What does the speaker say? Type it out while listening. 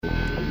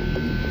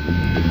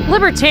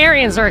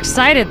Libertarians are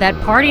excited that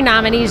party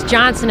nominees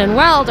Johnson and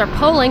Weld are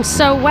polling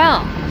so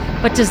well.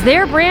 But does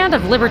their brand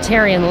of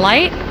libertarian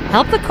light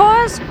help the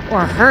cause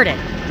or hurt it?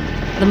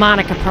 The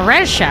Monica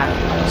Perez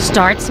Show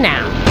starts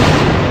now.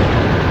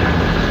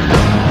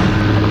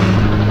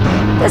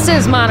 This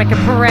is Monica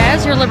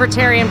Perez, your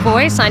libertarian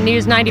voice on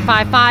News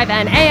 95.5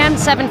 and AM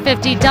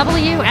 750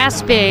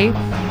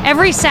 WSB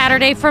every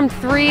Saturday from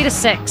 3 to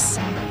 6.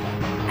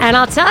 And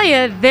I'll tell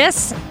you,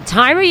 this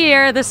time of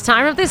year, this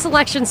time of this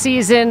election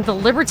season, the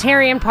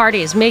Libertarian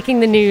Party is making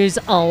the news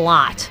a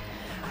lot.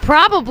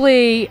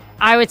 Probably,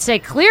 I would say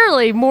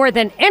clearly, more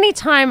than any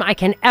time I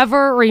can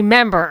ever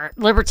remember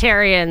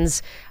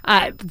libertarians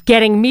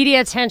getting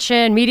media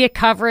attention, media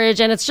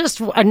coverage, and it's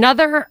just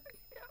another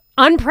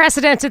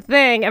unprecedented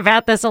thing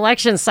about this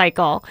election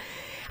cycle.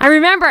 I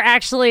remember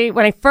actually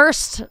when I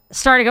first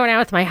started going out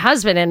with my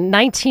husband in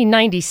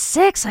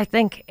 1996, I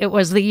think it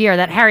was the year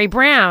that Harry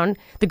Browne,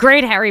 the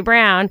great Harry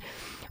Browne,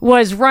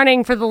 was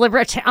running for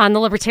on the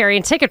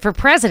Libertarian ticket for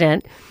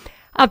president,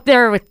 up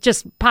there with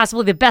just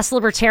possibly the best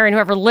libertarian who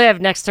ever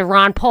lived next to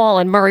Ron Paul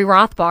and Murray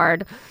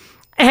Rothbard.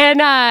 And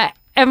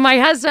my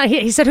husband,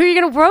 he said, "Who are you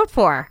going to vote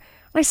for?"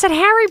 I said,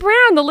 "Harry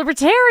Browne, the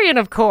libertarian,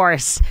 of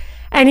course."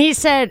 And he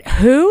said,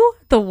 "Who?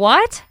 The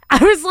what?"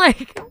 I was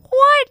like,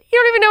 "What? You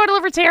don't even know what a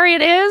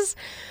libertarian is?"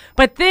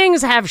 But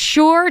things have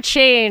sure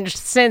changed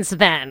since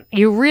then.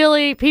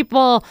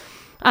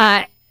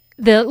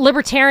 The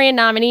libertarian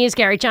nominees,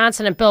 Gary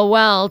Johnson and Bill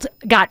Weld,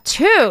 got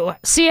 2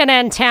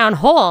 CNN town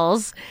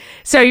halls.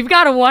 So you've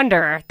got to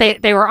wonder,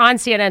 they were on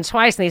CNN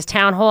twice in these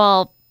town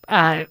hall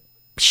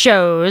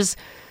shows.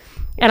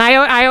 And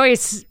I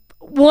always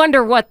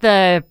wonder what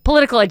the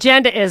political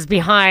agenda is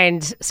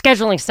behind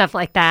scheduling stuff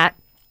like that.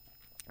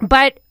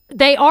 But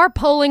they are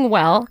polling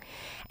well,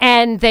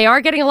 and they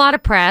are getting a lot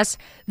of press.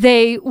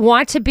 They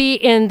want to be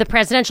in the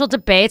presidential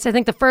debates. I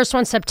think the first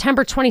one's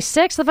September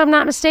 26th, if I'm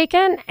not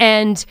mistaken.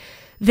 And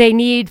they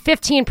need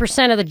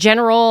 15% of the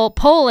general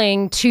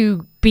polling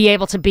to be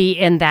able to be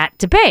in that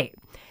debate.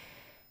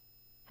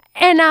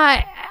 And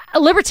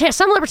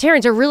some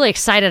libertarians are really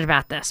excited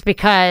about this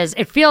because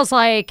it feels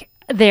like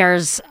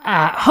there's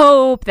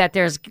hope that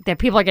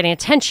people are getting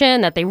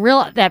attention,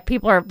 that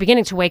people are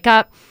beginning to wake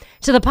up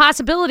to the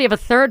possibility of a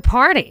third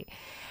party,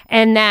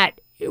 and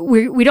that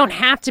we don't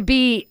have to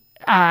be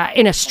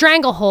in a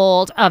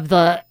stranglehold of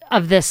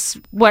this,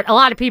 what a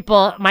lot of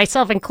people,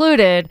 myself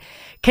included,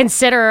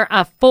 consider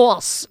a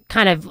false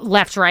kind of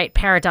left-right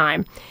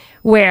paradigm,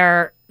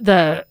 where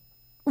the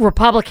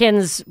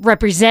Republicans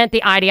represent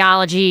the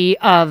ideology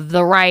of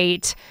the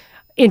right,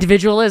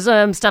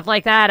 individualism, stuff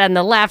like that, and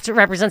the left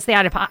represents the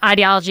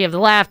ideology of the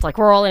left, like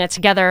we're all in it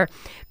together.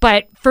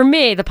 But for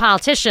me, the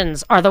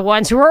politicians are the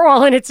ones who are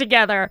all in it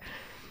together.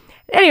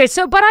 Anyway,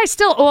 but I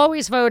still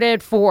always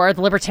voted for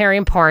the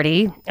Libertarian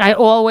Party. I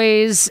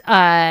always,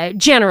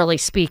 generally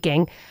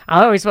speaking,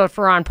 I always vote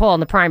for Ron Paul in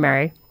the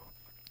primary.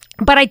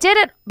 But I did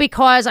it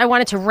because I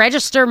wanted to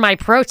register my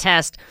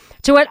protest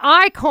to what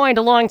I coined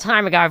a long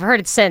time ago. I've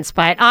heard it since,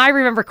 but I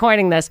remember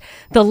coining this,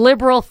 the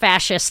Liberal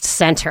Fascist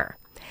Center.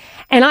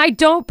 And I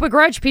don't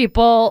begrudge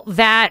people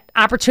that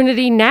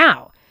opportunity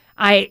now.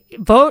 I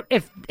vote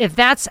if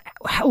that's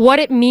what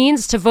it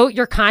means to vote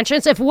your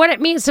conscience. If what it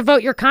means to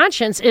vote your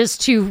conscience is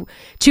to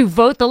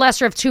vote the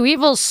lesser of two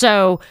evils,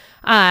 so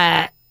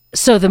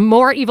the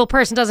more evil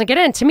person doesn't get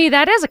in, to me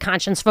that is a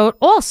conscience vote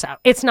also.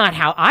 It's not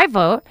how I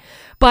vote,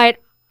 but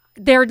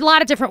there are a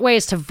lot of different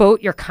ways to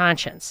vote your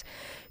conscience.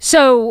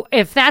 So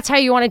if that's how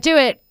you want to do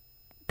it,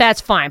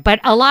 that's fine. But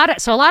a lot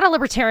of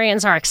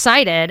libertarians are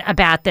excited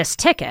about this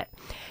ticket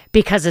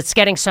because it's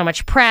getting so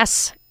much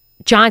press.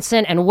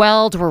 Johnson and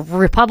Weld were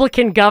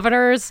Republican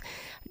governors,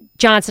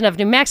 Johnson of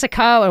New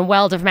Mexico and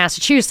Weld of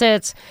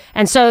Massachusetts.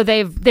 And so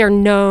they're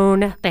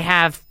known, they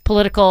have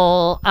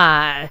political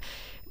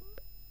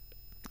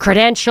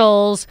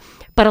credentials,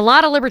 but a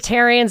lot of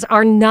libertarians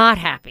are not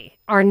happy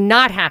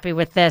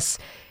with this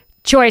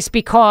choice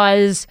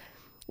because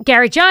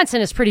Gary Johnson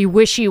is pretty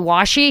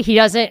wishy-washy. He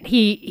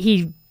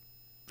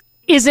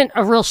isn't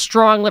a real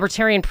strong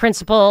libertarian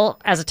principle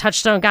as a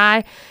touchstone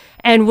guy.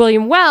 And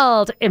William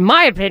Weld, in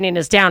my opinion,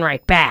 is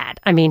downright bad.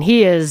 I mean,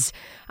 he's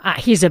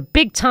a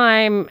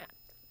big-time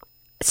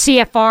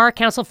CFR,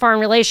 Council of Foreign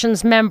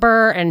Relations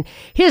member, and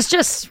he's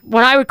just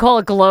what I would call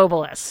a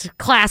globalist,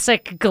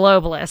 classic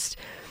globalist.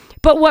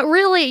 But what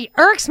really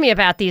irks me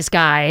about these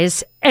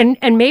guys, and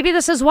maybe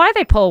this is why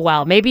they poll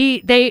well,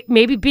 maybe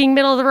being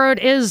middle of the road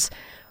is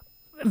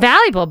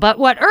valuable, but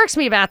what irks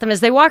me about them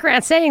is they walk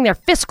around saying they're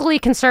fiscally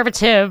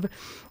conservative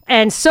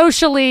and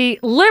socially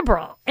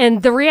liberal.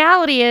 And the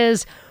reality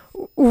is,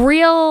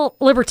 real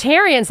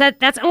libertarians,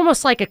 that's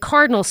almost like a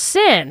cardinal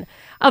sin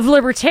of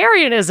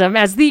libertarianism.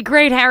 As the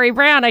great Harry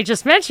Browne I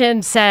just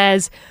mentioned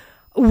says,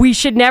 we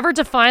should never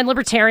define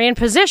libertarian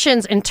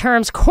positions in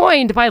terms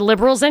coined by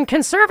liberals and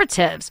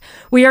conservatives.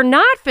 We are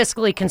not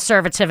fiscally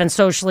conservative and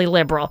socially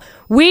liberal.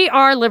 We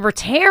are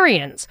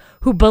libertarians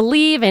who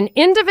believe in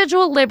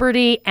individual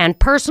liberty and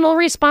personal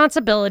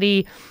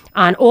responsibility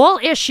on all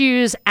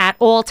issues at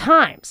all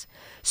times.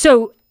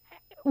 So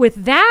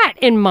with that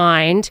in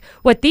mind,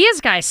 what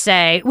these guys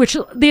say, which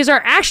these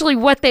are actually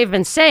what they've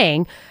been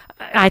saying,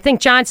 I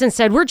think Johnson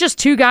said, we're just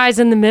two guys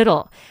in the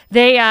middle.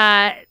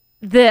 I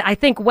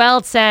think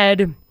Weld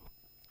said,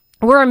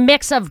 we're a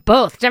mix of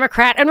both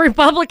Democrat and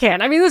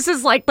Republican. I mean, this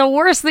is like the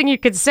worst thing you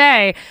could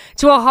say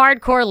to a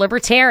hardcore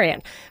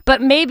libertarian.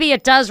 But maybe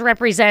it does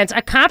represent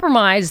a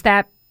compromise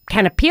that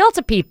can appeal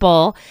to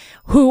people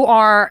who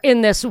are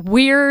in this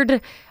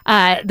weird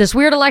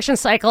election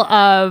cycle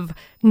of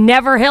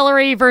never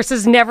Hillary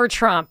versus never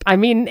Trump. I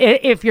mean,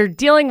 if you're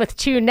dealing with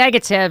two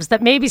negatives,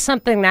 that may be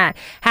something that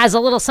has a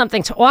little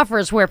something to offer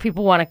is where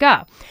people want to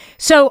go.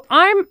 So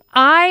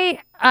I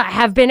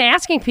have been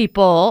asking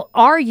people,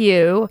 are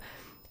you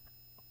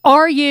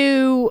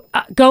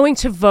going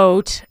to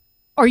vote?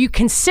 Are you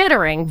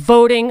considering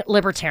voting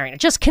Libertarian?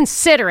 Just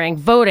considering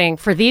voting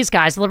for these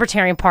guys, the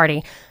Libertarian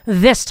Party,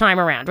 this time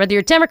around? Whether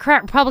you're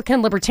Democrat,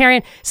 Republican,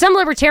 Libertarian, some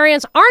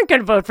Libertarians aren't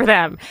going to vote for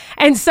them.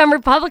 And some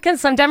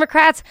Republicans, some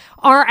Democrats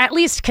are at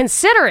least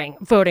considering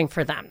voting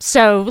for them.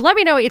 So let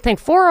me know what you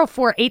think.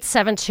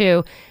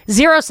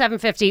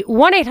 404-872-0750,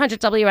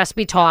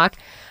 1-800-WSB-TALK.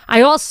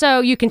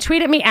 You can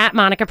tweet at me at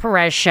Monica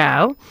Perez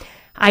Show.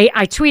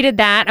 I tweeted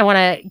that. I want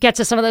to get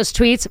to some of those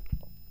tweets.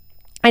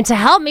 And to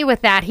help me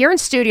with that, here in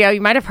studio, you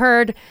might have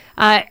heard,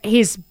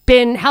 he's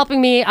been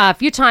helping me a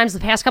few times the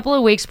past couple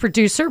of weeks,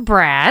 producer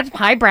Brad.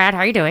 Hi, Brad.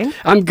 How are you doing?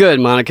 I'm good,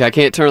 Monica. I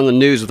can't turn on the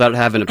news without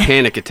having a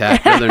panic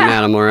attack. Other than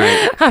that, I'm all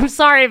right. I'm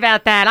sorry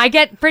about that.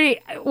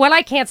 What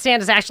I can't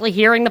stand is actually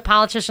hearing the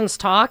politicians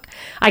talk.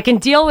 I can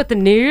deal with the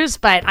news,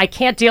 but I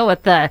can't deal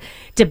with the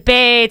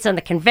debates and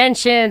the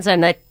conventions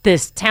and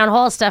this town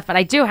hall stuff, but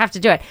I do have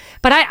to do it.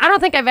 But I don't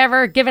think I've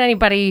ever given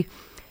anybody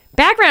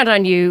background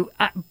on you,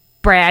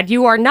 Brad.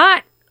 You are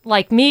not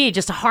like me,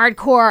 just a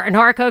hardcore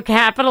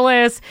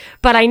anarcho-capitalist,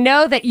 but I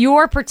know that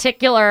your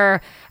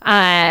particular,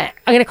 I'm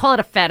going to call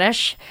it a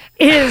fetish,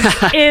 is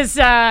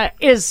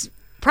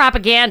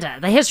propaganda.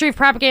 The history of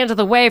propaganda,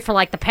 the way for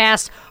like the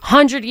past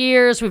 100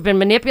 years, we've been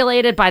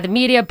manipulated by the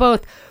media,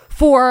 both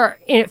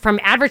from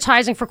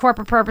advertising for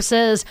corporate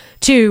purposes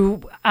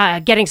to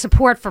getting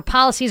support for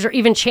policies or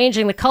even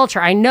changing the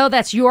culture. I know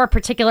that's your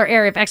particular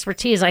area of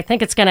expertise. I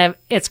think it's going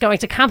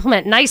to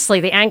complement nicely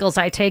the angles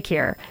I take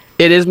here.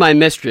 It is my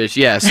mistress,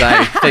 yes.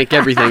 I think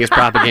everything is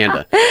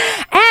propaganda.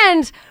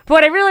 And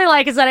what I really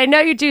like is that I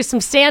know you do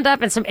some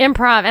stand-up and some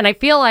improv, and I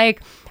feel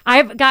like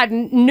I've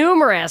gotten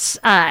numerous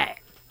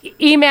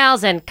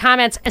emails and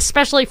comments,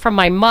 especially from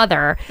my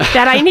mother,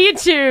 that I need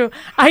to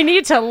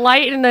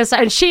lighten this.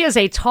 And she is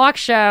a talk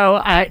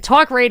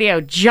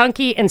radio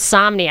junkie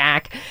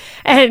insomniac,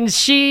 and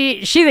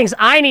she thinks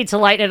I need to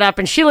lighten it up.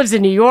 And she lives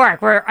in New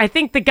York, where I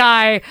think the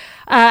guy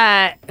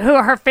who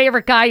her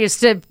favorite guy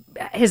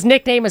his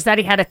nickname is that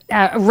he had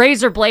a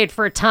razor blade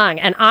for a tongue,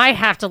 and I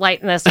have to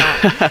lighten this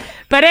up.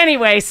 But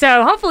anyway,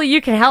 so hopefully you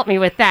can help me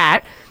with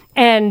that.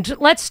 And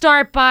let's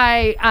start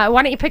by,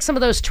 why don't you pick some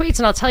of those tweets,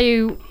 and I'll tell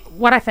you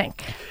what I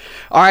think.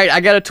 All right,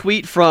 I got a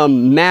tweet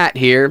from Matt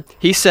here.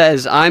 He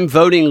says, I'm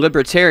voting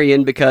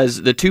Libertarian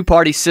because the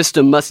two-party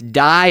system must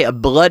die a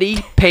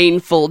bloody,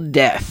 painful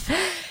death.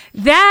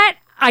 That,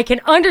 I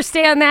can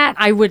understand that.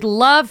 I would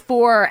love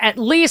for at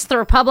least the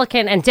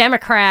Republican and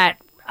Democrat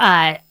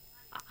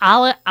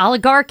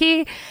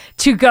oligarchy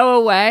to go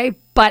away,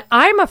 but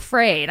I'm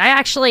afraid. I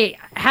actually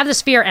have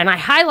this fear, and I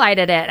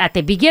highlighted it at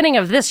the beginning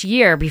of this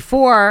year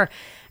before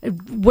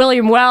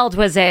William Weld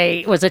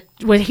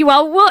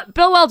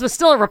Bill Weld was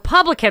still a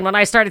Republican when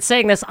I started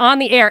saying this on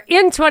the air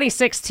in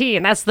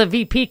 2016. That's the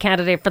VP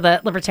candidate for the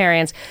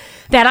Libertarians.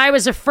 That I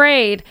was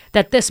afraid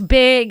that this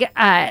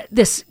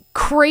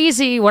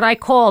crazy, what I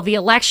call the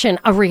election,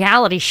 a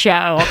reality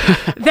show,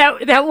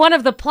 that one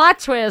of the plot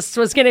twists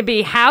was going to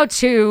be how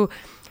to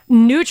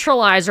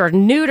neutralize or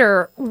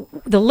neuter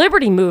the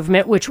liberty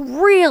movement, which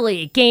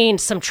really gained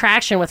some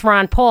traction with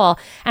Ron Paul.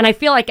 And I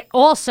feel like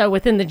also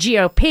within the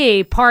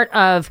GOP, part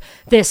of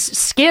this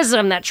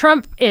schism that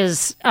Trump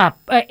is at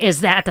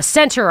the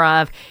center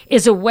of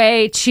is a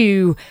way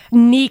to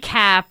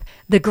kneecap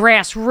the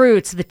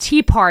grassroots, the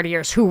Tea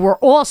Partiers, who were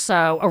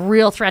also a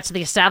real threat to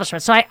the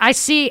establishment. So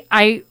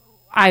I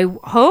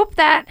hope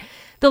that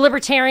the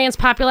Libertarians'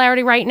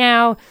 popularity right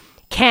now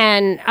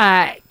can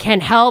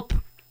help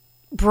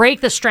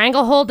break the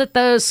stranglehold that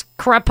those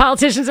corrupt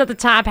politicians at the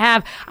top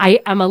have.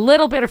 I am a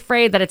little bit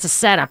afraid that it's a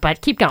setup,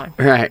 but keep going.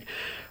 Right.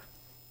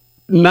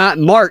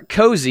 Mark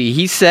Cozy,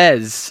 he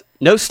says,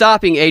 no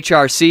stopping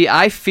HRC.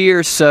 I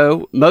fear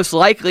so. Most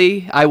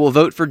likely, I will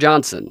vote for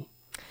Johnson.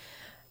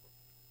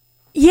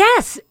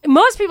 Yes.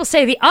 Most people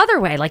say the other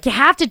way. Like, you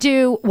have to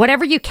do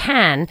whatever you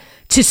can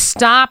to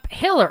stop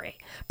Hillary.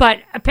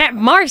 But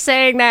Mark's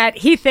saying that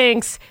he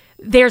thinks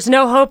there's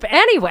no hope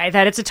anyway,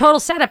 that it's a total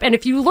setup. And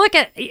if you look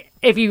at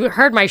if you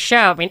heard my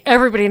show, I mean,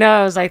 everybody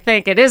knows, I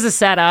think it is a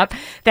setup,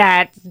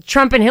 that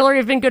Trump and Hillary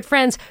have been good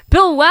friends.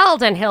 Bill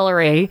Weld and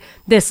Hillary,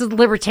 this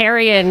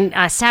libertarian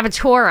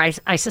saboteur,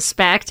 I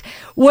suspect,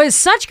 was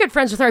such good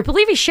friends with her. I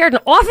believe he shared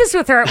an office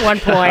with her at one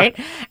point.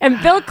 And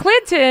Bill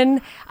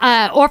Clinton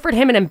offered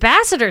him an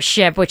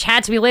ambassadorship, which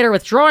had to be later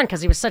withdrawn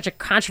because he was such a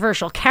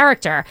controversial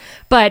character.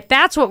 But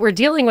that's what we're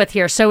dealing with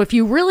here. So if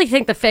you really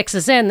think the fix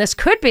is in, this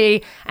could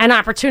be an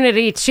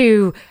opportunity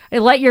to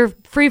let your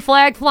free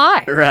flag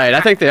fly. Right.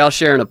 I think they all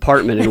share an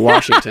apartment in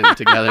Washington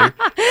together.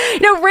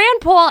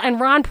 Rand Paul and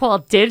Ron Paul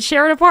did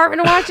share an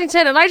apartment in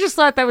Washington, and I just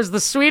thought that was the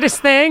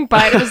sweetest thing,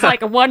 but it was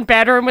like a one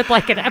bedroom with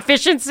like an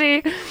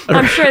efficiency.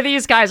 I'm sure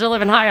these guys are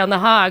living high on the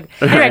hog.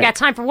 Anyway, I got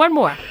time for one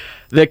more.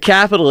 The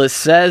Capitalist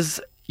says,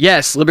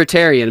 yes,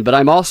 libertarian, but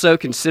I'm also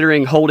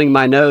considering holding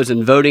my nose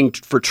and voting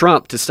for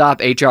Trump to stop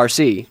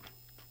HRC.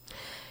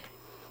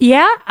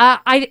 Yeah,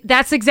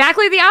 that's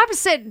exactly the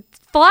opposite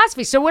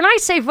philosophy. So when I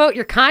say vote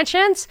your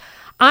conscience,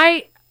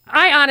 I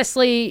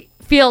honestly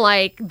feel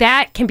like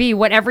that can be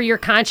whatever your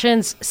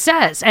conscience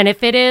says. And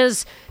if it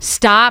is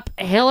stop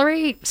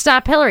Hillary,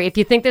 stop Hillary. If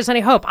you think there's any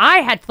hope. I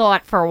had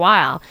thought for a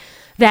while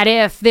that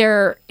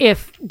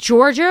if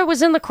Georgia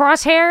was in the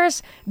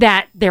crosshairs,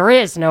 that there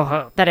is no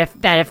hope. That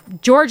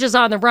if Georgia's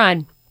on the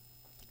run,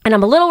 and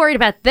I'm a little worried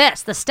about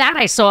this. The stat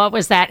I saw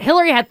was that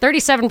Hillary had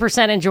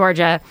 37% in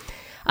Georgia.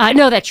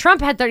 That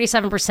Trump had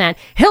 37%,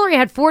 Hillary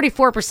had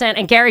 44%,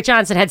 and Gary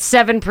Johnson had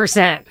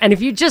 7%. And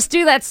if you just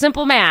do that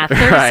simple math,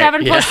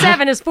 37 plus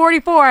 7 is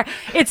 44.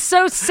 It's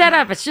so set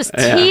up. It's just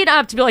teed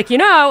up to be like,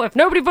 if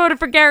nobody voted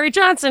for Gary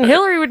Johnson,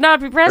 Hillary would not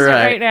be president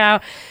right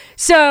now.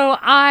 So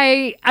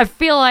I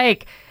feel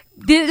like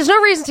there's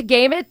no reason to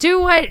game it.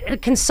 Do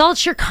what?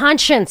 Consult your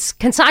conscience.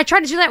 I try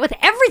to do that with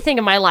everything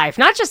in my life,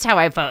 not just how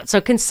I vote. So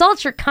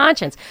consult your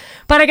conscience.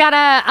 But I got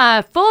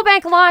a full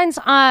bank of lines,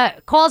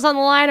 calls on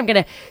the line. I'm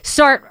going to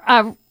start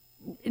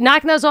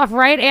knocking those off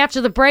right after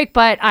the break.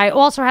 But I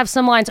also have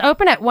some lines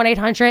open at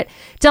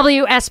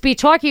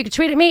 1-800-WSB-TALK. You can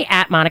tweet at me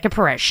at Monica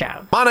Perez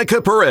Show. Monica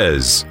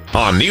Perez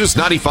on News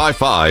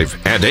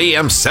 95.5 and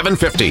AM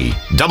 750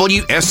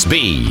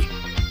 WSB.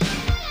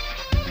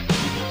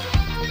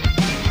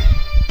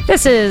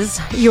 This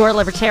is your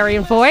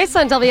Libertarian Voice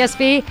on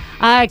WSB.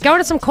 Going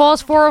to some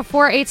calls,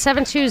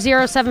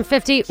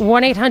 404-872-0750,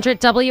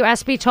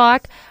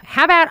 1-800-WSB-TALK.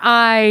 How about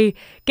I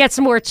get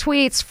some more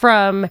tweets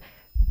from...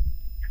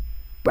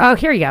 Oh,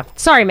 here you go.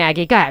 Sorry,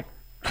 Maggie. Go ahead.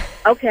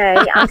 Okay,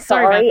 I'm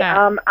sorry.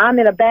 About that. I'm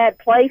in a bad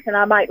place, and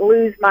I might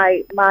lose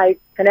my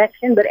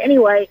connection. But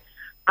anyway,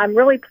 I'm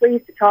really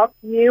pleased to talk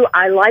to you.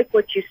 I like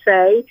what you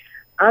say.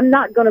 I'm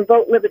not going to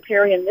vote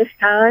Libertarian this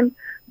time.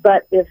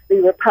 But if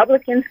the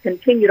Republicans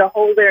continue to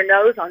hold their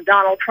nose on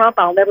Donald Trump,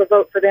 I'll never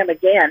vote for them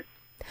again.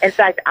 In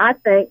fact, I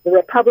think the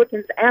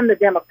Republicans and the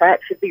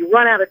Democrats should be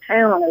run out of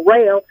town on a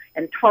rail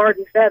and tarred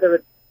and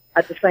feathered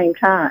at the same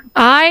time.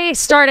 I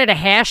started a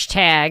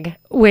hashtag,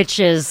 which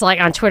is like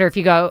on Twitter,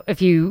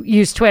 if you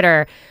use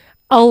Twitter,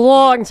 a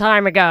long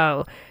time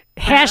ago.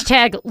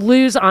 Hashtag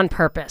lose on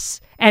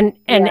purpose. And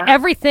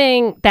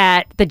everything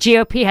that the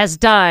GOP has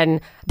done,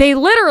 they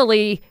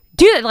literally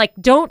do it. Like,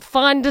 don't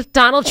fund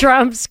Donald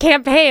Trump's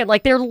campaign.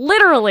 Like, they're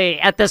literally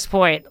at this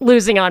point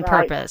losing on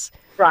purpose.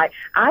 Right.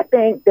 I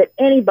think that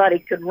anybody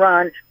could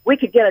run. We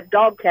could get a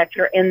dog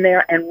catcher in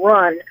there and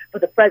run for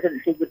the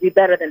presidency would be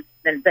better than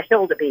the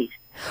Hildebeest.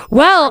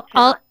 Well,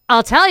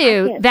 I'll tell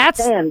you,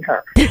 that's stand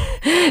her.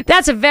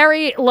 That's a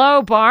very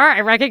low bar. I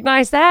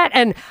recognize that.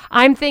 And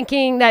I'm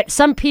thinking that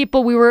some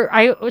people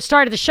I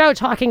started the show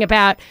talking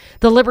about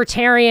the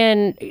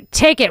libertarian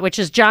ticket, which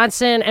is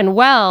Johnson and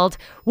Weld.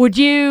 Would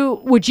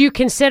you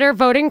consider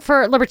voting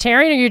for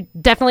libertarian, or you're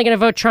definitely going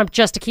to vote Trump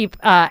just to keep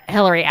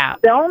Hillary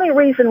out? The only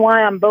reason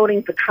why I'm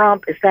voting for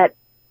Trump is that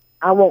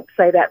I won't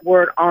say that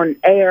word on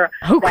air.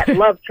 Okay. That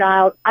love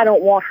child, I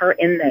don't want her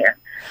in there.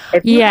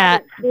 If you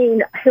haven't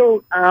seen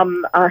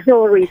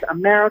Hillary's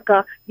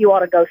America, you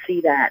ought to go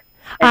see that.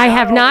 And I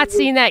have not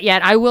seen that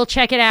yet. I will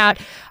check it out.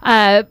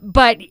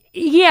 But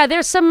yeah,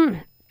 there's some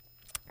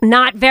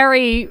not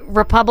very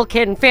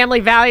Republican family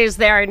values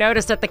there, I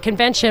noticed at the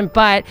convention.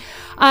 But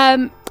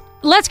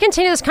let's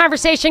continue this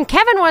conversation.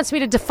 Kevin wants me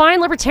to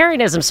define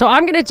libertarianism, so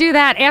I'm going to do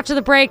that after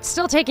the break.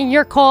 Still taking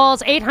your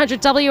calls,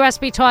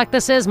 800-WSB-TALK.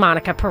 This is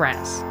Monica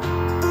Perez.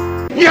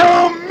 You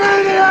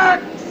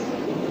maniacs!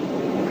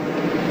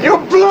 You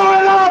blew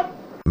it up!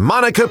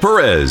 Monica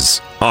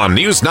Perez on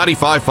News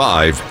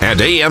 95.5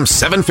 and AM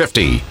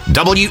 750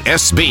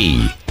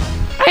 WSB.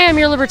 I am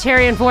your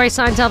Libertarian Voice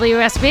on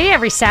WSB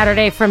every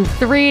Saturday from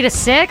 3 to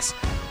 6.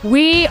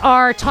 We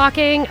are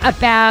talking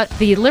about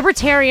the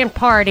Libertarian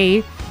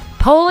Party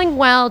polling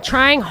well,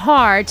 trying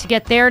hard to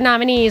get their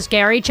nominees,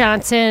 Gary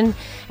Johnson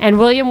and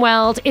William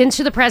Weld,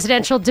 into the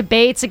presidential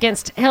debates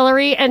against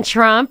Hillary and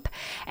Trump.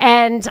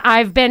 And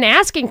I've been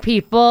asking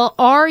people,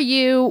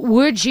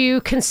 would you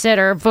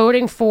consider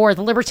voting for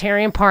the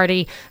Libertarian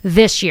Party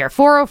this year?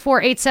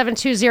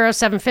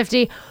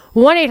 404-872-0750,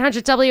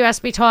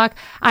 1-800-WSB Talk.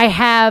 I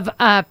have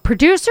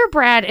producer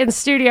Brad in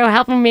studio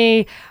helping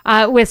me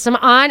with some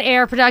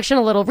on-air production,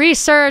 a little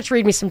research,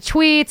 read me some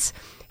tweets.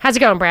 How's it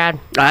going, Brad?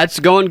 It's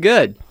going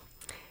good.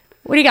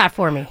 What do you got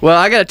for me? Well,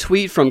 I got a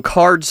tweet from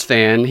Cards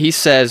Fan. He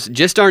says,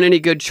 just aren't any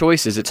good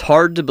choices. It's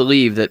hard to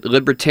believe that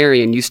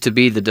libertarian used to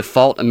be the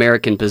default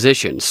American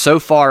position. So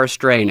far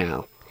astray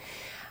now.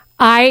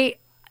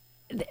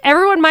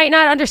 Everyone might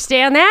not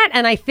understand that,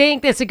 and I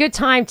think it's a good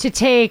time to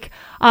take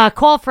a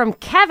call from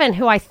Kevin,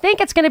 who I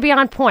think it's going to be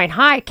on point.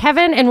 Hi,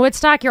 Kevin in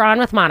Woodstock. You're on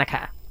with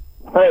Monica.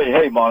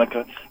 Hey,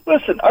 Monica.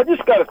 Listen, I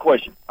just got a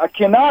question. I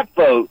cannot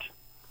vote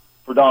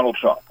for Donald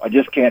Trump. I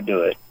just can't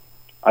do it.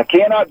 I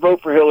cannot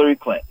vote for Hillary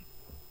Clinton.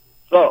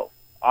 So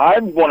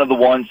I'm one of the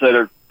ones that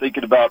are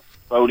thinking about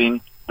voting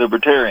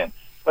libertarian.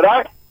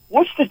 But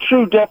what's the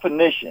true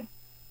definition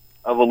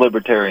of a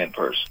libertarian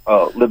person?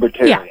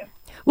 Libertarian. Yeah.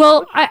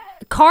 Well,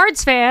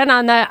 Cards Fan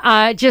on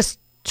the just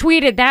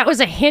tweeted that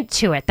was a hint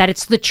to it, that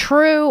it's the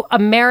true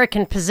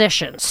American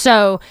position.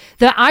 So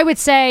I would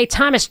say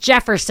Thomas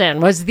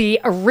Jefferson was the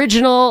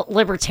original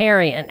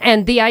libertarian.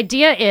 And the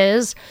idea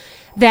is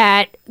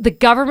that the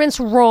government's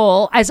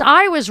role, as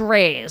I was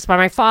raised by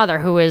my father,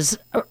 who is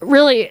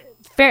really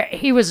fair,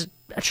 he was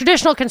a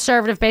traditional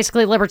conservative,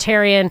 basically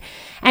libertarian.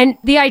 And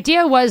the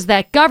idea was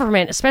that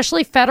government,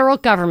 especially federal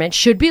government,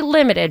 should be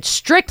limited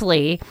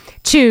strictly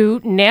to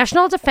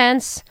national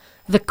defense,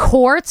 the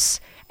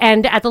courts,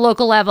 and at the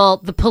local level,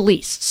 the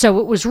police. So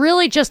it was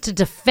really just to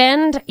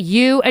defend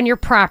you and your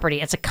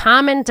property. It's a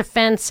common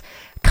defense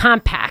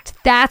compact.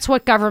 That's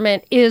what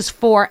government is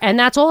for, and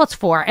that's all it's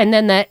for. And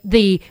then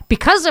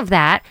because of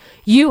that,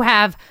 you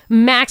have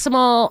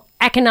maximal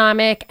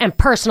economic and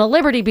personal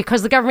liberty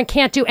because the government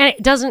can't do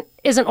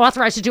isn't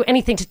authorized to do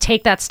anything to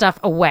take that stuff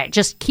away.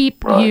 Just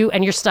keep you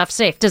and your stuff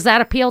safe. Does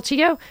that appeal to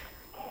you?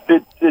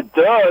 It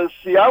does.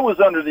 See, I was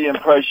under the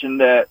impression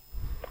that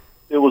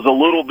it was a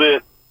little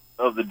bit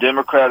of the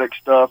Democratic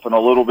stuff and a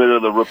little bit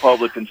of the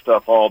Republican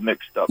stuff all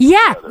mixed up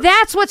together.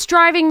 That's what's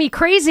driving me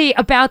crazy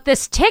about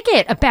this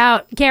ticket,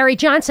 about Gary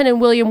Johnson and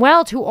William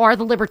Weld, who are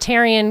the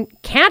libertarian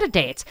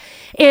candidates,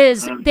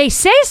 is they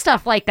say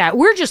stuff like that.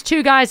 We're just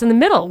two guys in the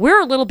middle.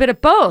 We're a little bit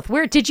of both.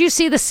 Did you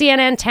see the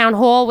CNN town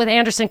hall with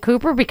Anderson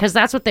Cooper? Because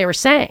that's what they were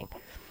saying.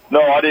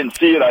 No, I didn't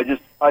see it. I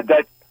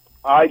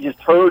just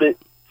heard it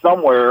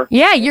somewhere.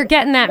 Yeah, you're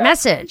getting that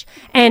message.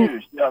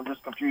 And I'm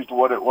just confused to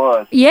what it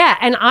was. Yeah,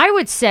 and I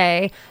would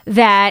say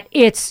that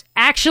it's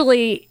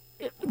actually,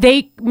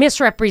 they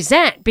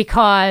misrepresent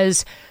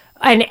because,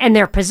 and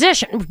their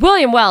position,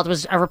 William Weld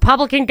was a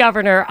Republican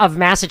governor of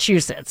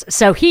Massachusetts.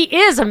 So he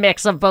is a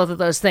mix of both of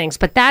those things,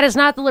 but that is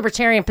not the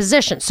libertarian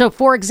position. So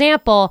for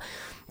example,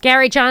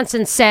 Gary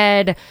Johnson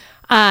said,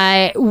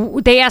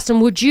 they asked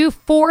him, would you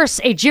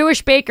force a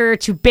Jewish baker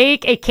to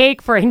bake a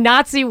cake for a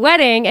Nazi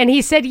wedding? And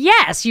he said,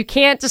 yes, you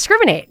can't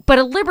discriminate. But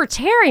a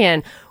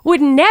libertarian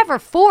would never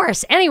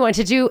force anyone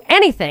to do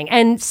anything.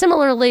 And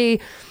similarly,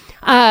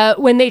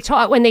 when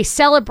they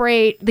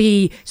celebrate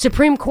the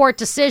Supreme Court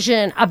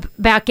decision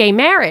about gay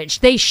marriage,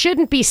 they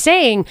shouldn't be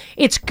saying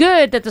it's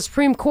good that the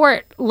Supreme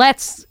Court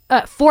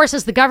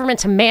forces the government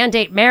to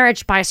mandate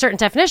marriage by a certain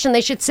definition.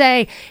 They should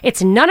say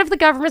it's none of the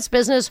government's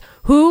business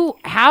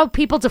how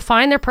people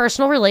define their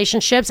personal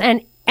relationships,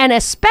 and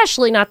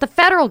especially not the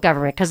federal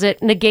government, because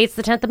it negates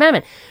the 10th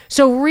Amendment.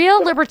 So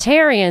real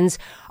libertarians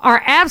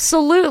are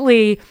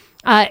absolutely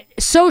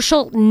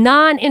social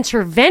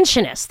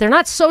non-interventionists. They're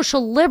not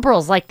social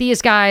liberals like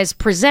these guys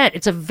present.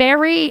 It's a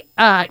very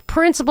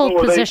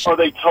principled position. Are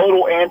they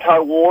total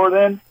anti-war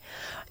then?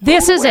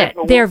 This is it.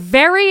 They're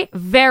very,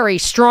 very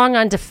strong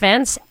on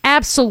defense,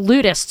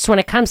 absolutists when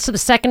it comes to the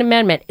Second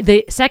Amendment.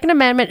 The Second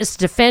Amendment is to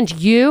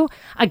defend you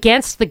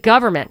against the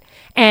government.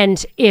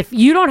 And if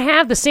you don't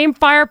have the same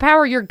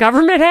firepower your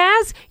government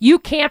has, you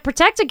can't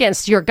protect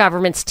against your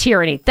government's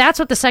tyranny. That's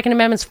what the Second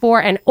Amendment's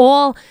for, and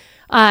all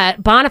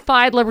bona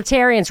fide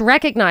libertarians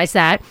recognize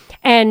that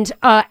and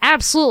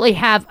absolutely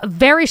have a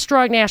very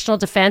strong national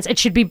defense. It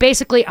should be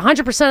basically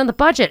 100% of the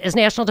budget is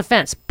national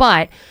defense.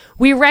 But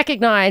we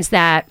recognize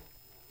that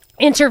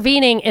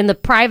intervening in the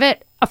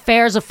private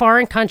affairs of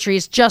foreign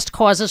countries just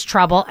causes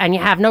trouble, and you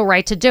have no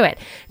right to do it.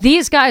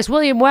 These guys,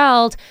 William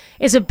Weld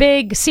is a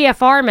big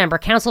CFR member,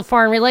 Council of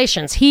Foreign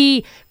Relations.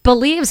 He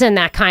believes in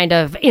that kind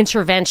of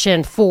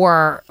intervention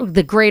for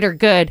the greater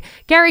good.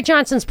 Gary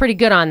Johnson's pretty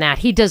good on that.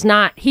 He does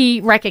not,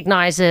 he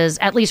recognizes,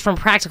 at least from a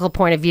practical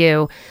point of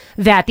view,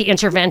 that the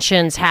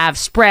interventions have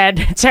spread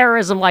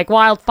terrorism like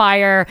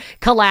wildfire,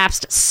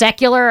 collapsed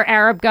secular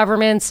Arab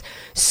governments.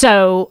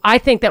 So I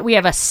think that we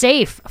have a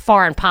safe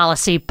foreign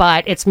policy,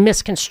 but it's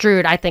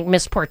misconstrued, I think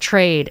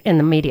misportrayed in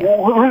the media.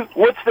 Well,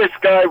 what's this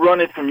guy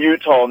running from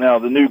Utah now,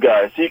 the new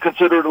guy? Is he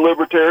considered a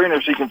libertarian or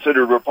is he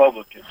considered a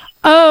Republican?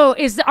 Oh,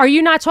 are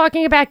you not not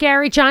talking about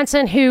Gary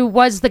Johnson, who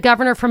was the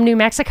governor from New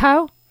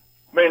Mexico?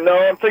 I mean, no,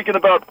 I'm thinking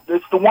about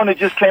it's the one that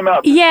just came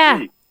out. Yeah.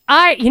 Week.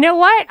 You know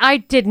what? I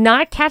did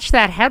not catch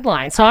that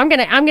headline, so I'm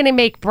gonna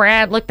make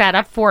Brad look that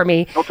up for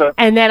me. Okay.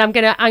 And then I'm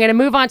gonna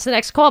move on to the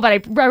next call. But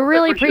I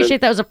really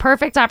appreciate that. It was a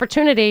perfect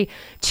opportunity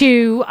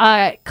to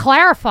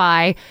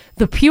clarify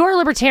the pure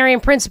libertarian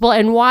principle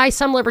and why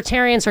some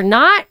libertarians are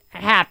not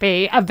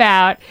happy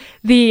about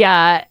the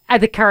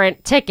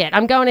current ticket.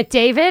 I'm going to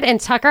David and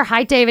Tucker.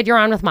 Hi, David. You're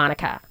on with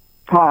Monica.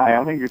 Hi,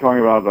 I think you're talking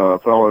about a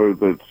fellow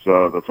that's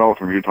the fellow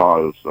from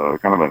Utah is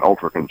kind of an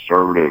ultra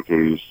conservative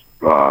who's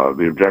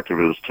the objective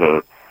is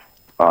to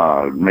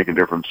make a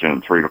difference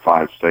in 3 to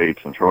 5 states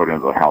and throw it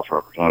into the House of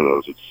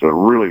Representatives. It's a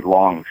really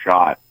long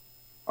shot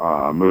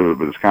move,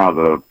 but it's kind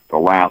of the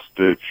last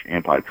ditch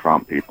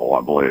anti-Trump people,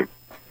 I believe.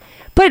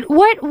 But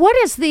what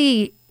is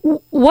that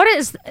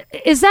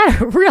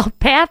a real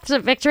path to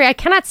victory? I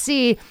cannot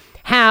see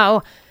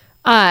how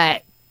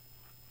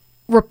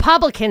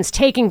Republicans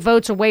taking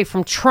votes away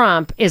from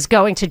Trump is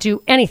going to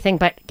do anything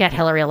but get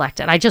Hillary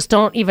elected. I just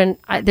don't even,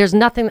 there's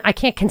nothing, I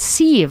can't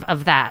conceive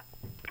of that.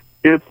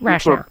 It's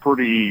rationale. a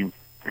pretty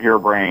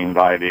harebrained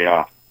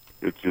idea.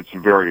 It's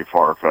very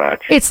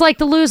far-fetched. It's like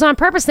the lose on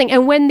purpose thing.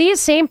 And when these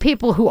same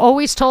people who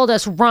always told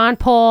us Ron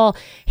Paul,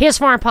 his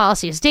foreign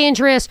policy is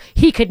dangerous,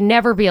 he could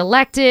never be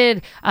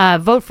elected,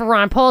 vote for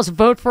Ron Paul's,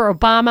 vote for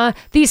Obama,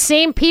 these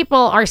same people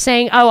are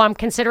saying, oh, I'm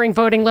considering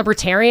voting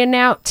libertarian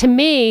now. To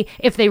me,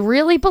 if they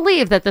really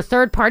believe that the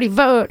third-party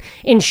vote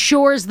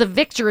ensures the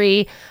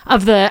victory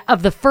of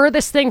the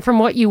furthest thing from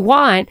what you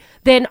want,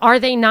 then are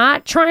they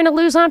not trying to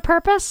lose on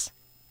purpose?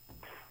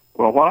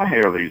 Well, what I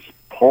hear are these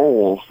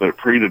polls that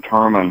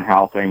predetermine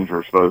how things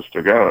are supposed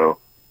to go,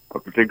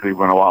 particularly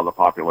when a lot of the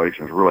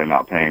population is really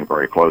not paying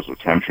very close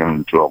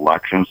attention to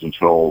elections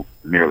until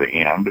near the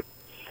end.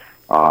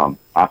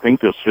 I think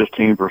this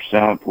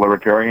 15%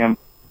 libertarian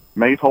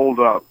may hold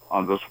up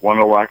on this one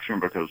election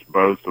because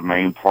both the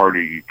main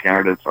party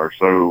candidates are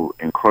so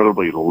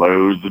incredibly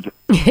loathed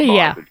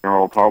Yeah. by the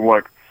general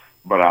public.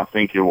 But I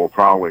think it will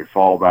probably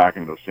fall back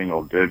into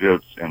single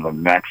digits in the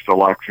next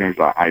elections.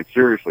 I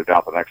seriously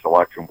doubt the next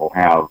election will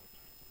have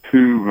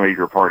 2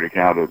 major party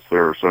candidates that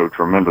are so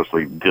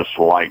tremendously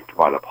disliked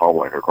by the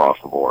public across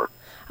the board.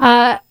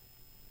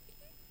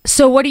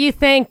 So what do you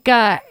think,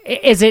 do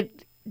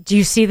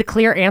you see the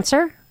clear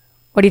answer?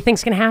 What do you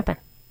think's going to happen?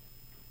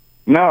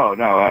 No.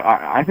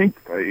 I think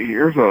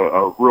here's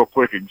a real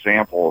quick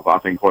example of, I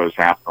think, what has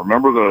happened.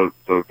 Remember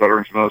the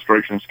Veterans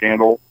Administration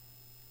scandal?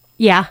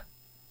 Yeah.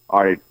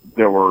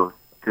 There were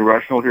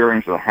congressional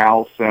hearings of the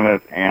House,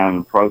 Senate,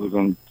 and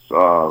President's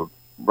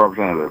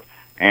representative.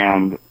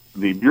 And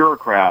the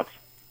bureaucrats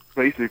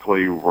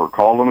basically were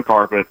called on the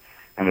carpet,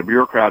 and the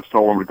bureaucrats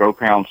told them to go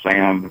pound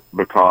sand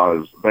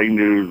because they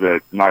knew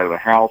that neither the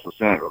House, the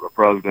Senate, or the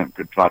President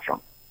could touch them.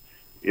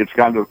 It's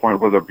gotten to the point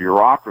where the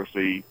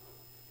bureaucracy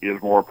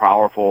is more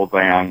powerful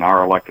than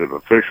our elected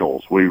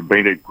officials. We've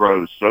made it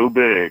grow so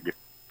big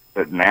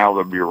that now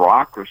the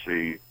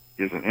bureaucracy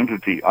is an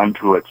entity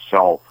unto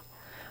itself.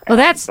 Well,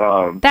 that's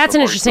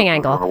an interesting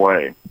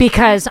angle,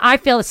 because I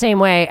feel the same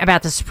way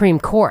about the Supreme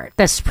Court.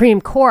 The Supreme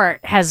Court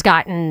has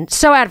gotten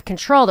so out of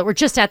control that we're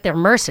just at their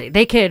mercy.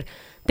 They could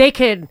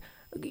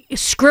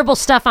scribble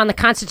stuff on the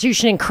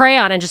Constitution in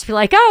crayon and just be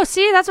like, oh,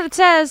 see, that's what it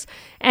says.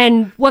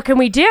 And what can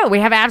we do? We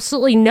have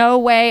absolutely no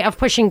way of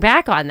pushing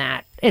back on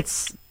that.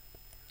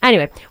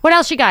 Anyway, what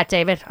else you got,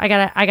 David? I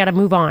gotta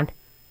move on.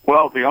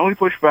 Well, the only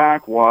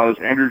pushback was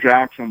Andrew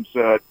Jackson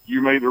said,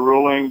 you made the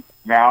ruling,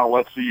 now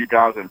let's see you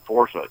guys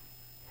enforce it.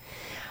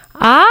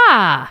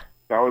 Ah.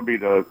 That would be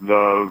the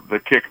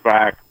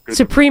kickback.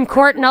 Supreme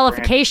Court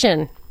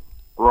nullification.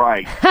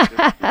 Right.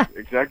 The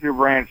executive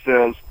branch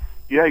says,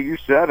 yeah, you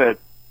said it,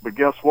 but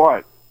guess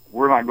what?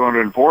 We're not going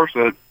to enforce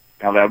it.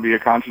 Now, that would be a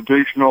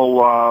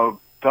constitutional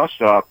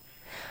dust-up.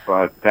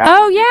 But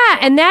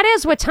and that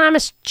is what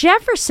Thomas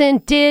Jefferson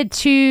did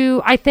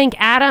to, I think,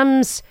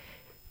 Adams'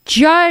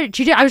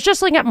 judge. I was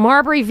just looking at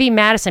Marbury v.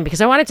 Madison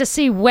because I wanted to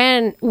see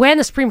when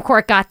the Supreme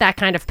Court got that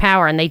kind of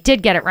power, and they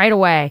did get it right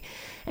away.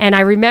 And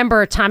I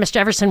remember Thomas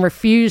Jefferson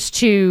refused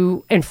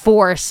to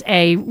enforce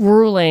a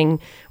ruling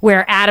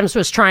where Adams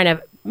was trying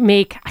to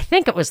make, I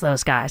think it was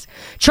those guys,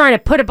 trying to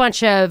put a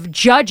bunch of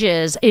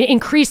judges,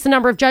 increase the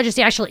number of judges.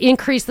 He actually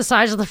increased the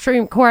size of the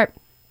Supreme Court.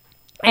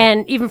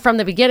 And even from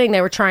the beginning,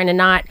 they were trying to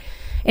not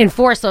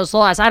enforce those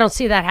laws. I don't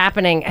see that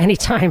happening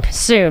anytime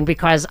soon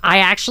because I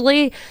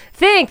actually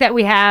think that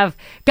we have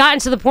gotten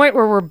to the point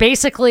where we're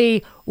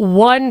basically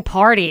one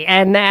party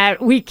and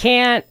that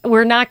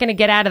we're not going to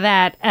get out of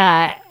that,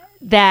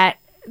 that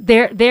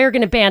they're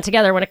going to band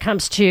together when it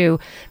comes to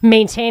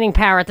maintaining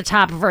power at the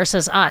top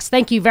versus us.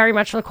 Thank you very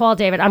much for the call,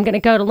 David. I'm going to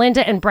go to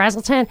Linda in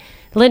Brazelton.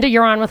 Linda,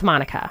 you're on with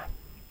Monica.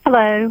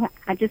 Hello.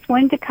 I just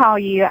wanted to call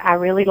you. I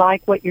really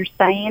like what you're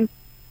saying,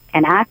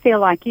 and I feel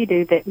like you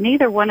do, that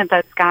neither one of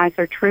those guys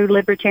are true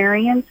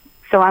libertarians,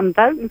 so I'm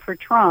voting for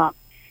Trump.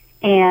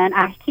 And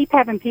I keep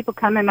having people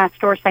come in my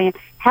store saying,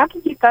 how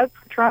can you vote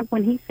for Trump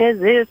when he says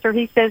this or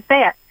he says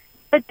that?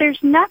 But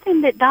there's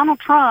nothing that Donald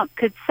Trump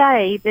could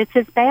say that's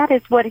as bad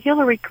as what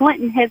Hillary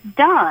Clinton has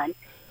done.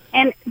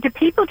 And do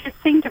people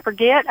just seem to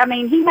forget? I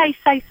mean, he may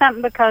say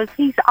something because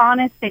he's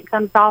honest and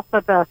comes off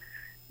of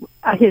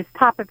his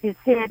top of his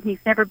head. He's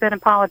never been a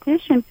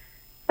politician.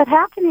 But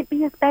how can it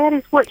be as bad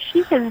as what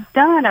she has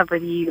done over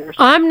the years?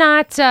 I'm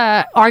not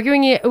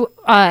arguing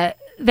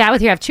that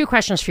with you. I have two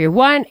questions for you.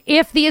 One,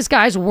 if these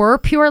guys were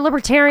pure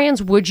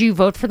libertarians, would you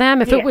vote for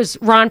them? If it was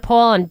Ron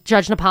Paul and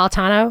Judge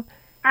Napolitano?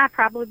 I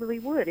probably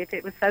would if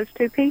it was those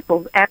two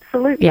people.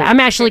 Absolutely. Yeah, I'm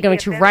actually going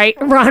to write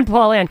Ron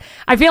Paul in.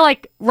 I feel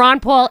like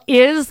Ron Paul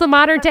is the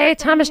modern day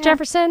Thomas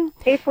Jefferson.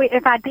 If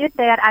I did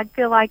that, I'd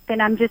feel like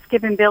then I'm just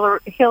giving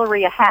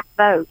Hillary a half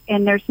vote,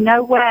 and there's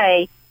no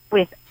way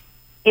with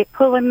it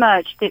pulling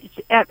much.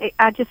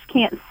 I just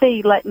can't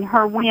see letting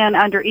her win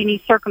under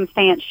any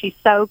circumstance. She's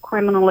so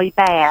criminally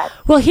bad.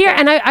 Well, here,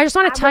 and I just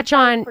want to touch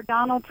on for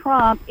Donald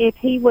Trump. If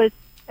he was,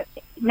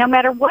 no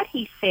matter what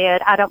he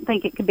said, I don't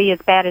think it could be as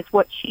bad as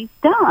what she's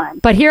done.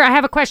 But here, I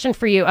have a question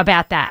for you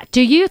about that.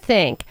 Do you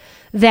think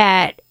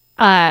that?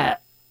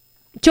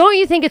 Don't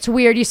you think it's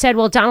weird? You said,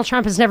 well, Donald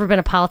Trump has never been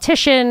a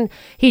politician.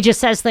 He just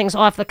says things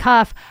off the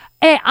cuff.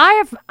 Hey,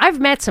 I've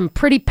met some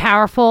pretty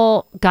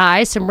powerful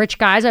guys, some rich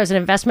guys. I was an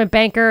investment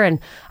banker, and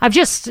I've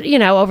just,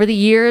 over the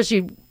years,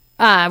 you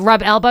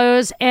rub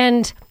elbows.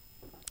 And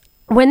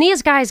when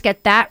these guys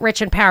get that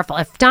rich and powerful,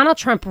 if Donald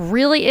Trump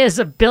really is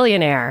a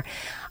billionaire,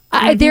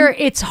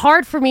 it's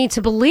hard for me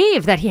to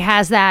believe that he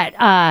has that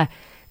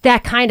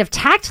kind of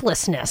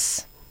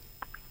tactlessness.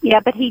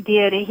 Yeah, but he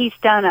did. He's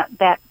done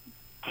that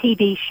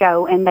TV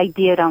show, and they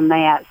did on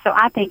that. So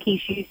I think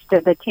he's used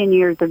to the 10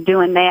 years of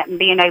doing that and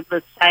being able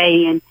to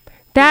say and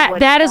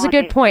that is a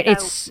good point.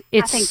 So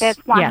I think that's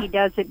why he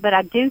does it. But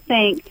I do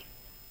think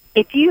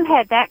if you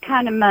had that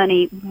kind of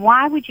money,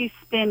 why would you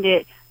spend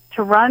it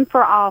to run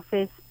for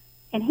office?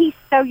 And he's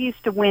so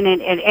used to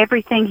winning at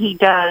everything he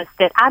does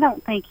that I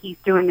don't think he's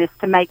doing this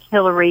to make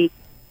Hillary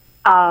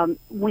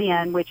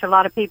win, which a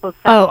lot of people say.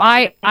 Oh,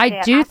 I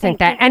do think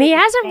that. And he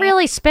hasn't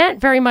really spent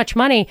very much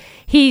money.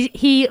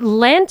 He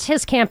lent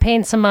his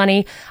campaign some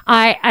money.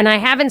 I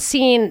haven't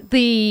seen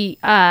the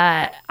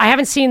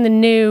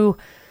new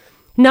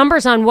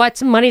numbers on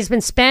what money's been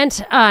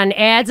spent on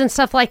ads and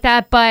stuff like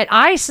that, but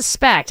I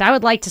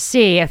would like to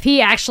see if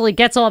he actually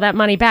gets all that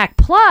money back.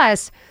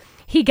 Plus,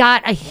 he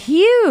got a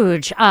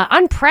huge,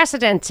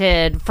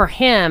 unprecedented for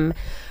him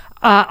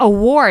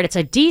award. It's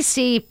a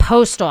D.C.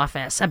 post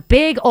office, a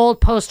big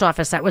old post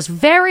office that was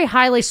very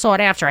highly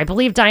sought after. I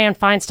believe Dianne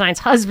Feinstein's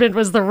husband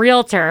was the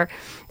realtor.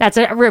 That's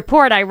a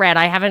report I read.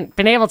 I haven't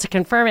been able to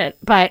confirm it,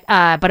 but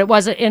it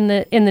was in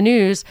the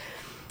news.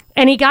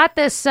 And he got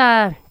this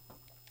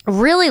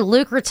really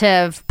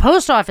lucrative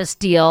post office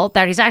deal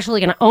that he's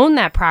actually going to own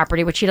that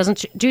property, which he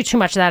doesn't do too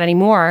much of that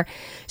anymore.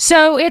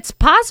 So it's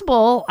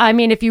possible. I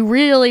mean, if you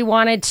really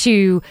wanted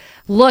to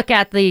look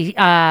at the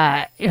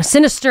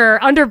sinister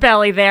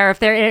underbelly there,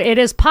 it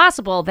is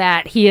possible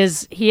that he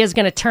is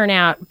going to turn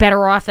out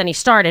better off than he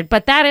started.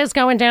 But that is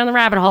going down the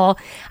rabbit hole,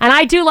 and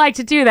I do like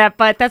to do that.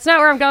 But that's not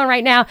where I'm going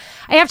right now.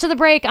 After the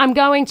break, I'm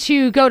going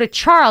to go to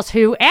Charles,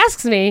 who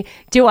asks me,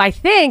 "Do I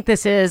think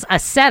this is a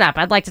setup?"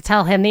 I'd like to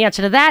tell him the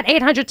answer to that.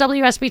 800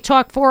 WSB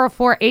Talk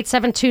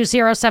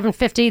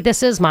 404-872-0750.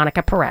 This is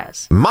Monica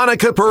Perez.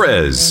 Monica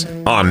Perez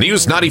on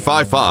News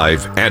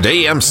 95.5 and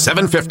AM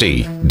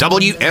 750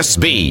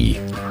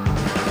 WSB.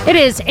 It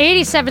is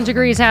 87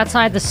 degrees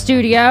outside the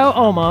studio,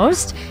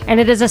 almost, and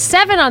it is a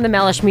 7 on the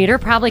Mellish meter,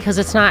 probably because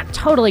it's not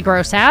totally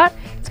gross out.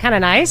 It's kind of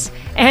nice.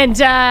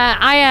 And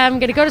I am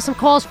going to go to some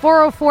calls,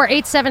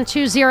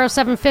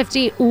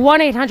 404-872-0750,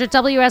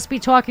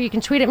 1-800-WSB Talk, or you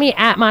can tweet at me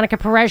at Monica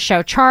Perez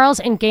Show.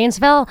 Charles in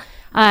Gainesville,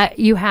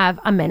 you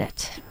have a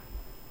minute.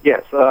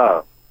 Yes,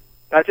 I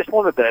just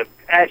wanted to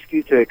ask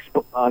you to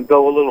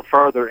go a little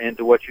further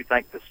into what you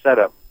think the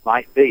setup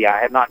might be.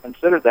 I have not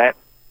considered that,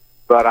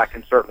 but I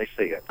can certainly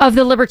see it. Of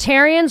the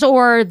libertarians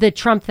or the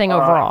Trump thing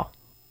overall?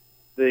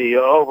 The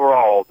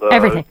overall, the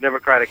everything.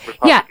 Democratic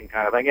Republican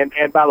kind of thing.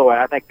 And by the way,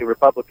 I think the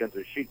Republicans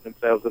are shooting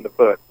themselves in the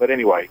foot. But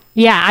anyway.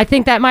 Yeah, I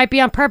think that might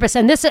be on purpose.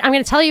 And this, I'm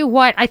going to tell you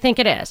what I think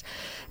it is.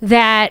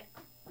 That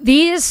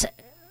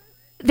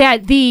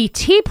the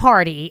Tea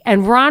Party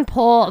and Ron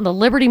Paul and the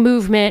Liberty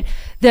Movement,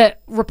 the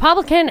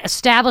Republican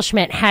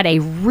establishment had a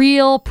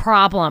real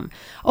problem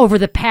over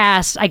the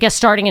past, I guess,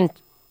 starting in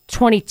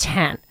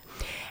 2010.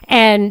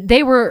 And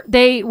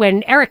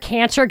when Eric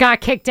Cantor got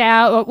kicked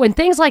out, when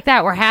things like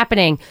that were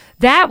happening,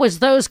 that was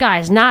those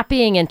guys not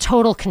being in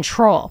total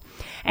control.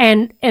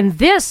 And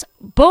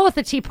both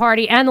the Tea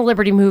Party and the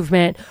Liberty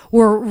Movement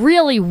were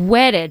really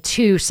wedded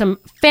to some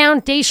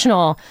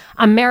foundational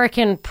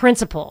American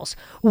principles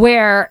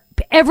where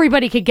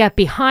everybody could get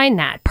behind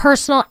that.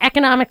 Personal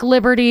economic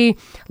liberty,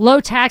 low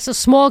taxes,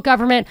 small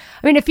government.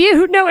 I mean, if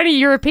you know any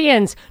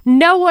Europeans,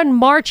 no one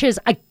marches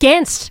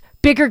against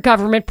bigger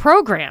government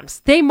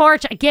programs. They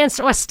march against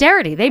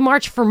austerity. They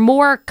march for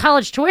more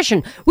college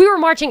tuition. We were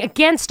marching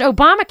against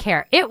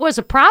Obamacare. It was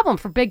a problem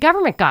for big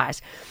government guys.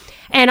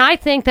 And I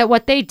think that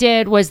what they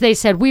did was they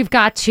said, we've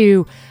got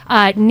to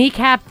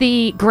kneecap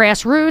the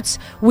grassroots.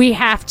 We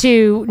have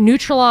to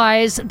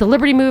neutralize the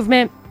liberty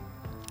movement.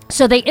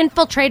 So they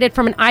infiltrated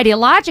from an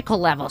ideological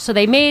level. So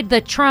they made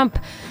the Trump,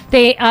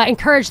 they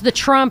encouraged the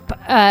Trump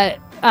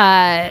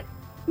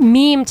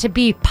meme to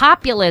be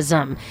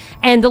populism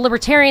and the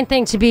libertarian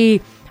thing to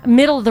be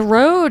middle of the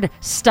road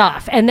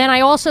stuff. And then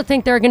I also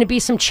think there are going to be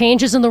some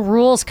changes in the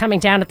rules coming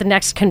down at the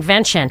next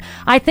convention.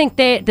 I think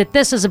that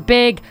this is a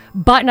big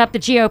button up the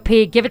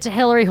GOP, give it to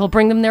Hillary, who'll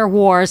bring them their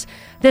wars.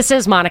 This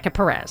is Monica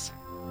Perez.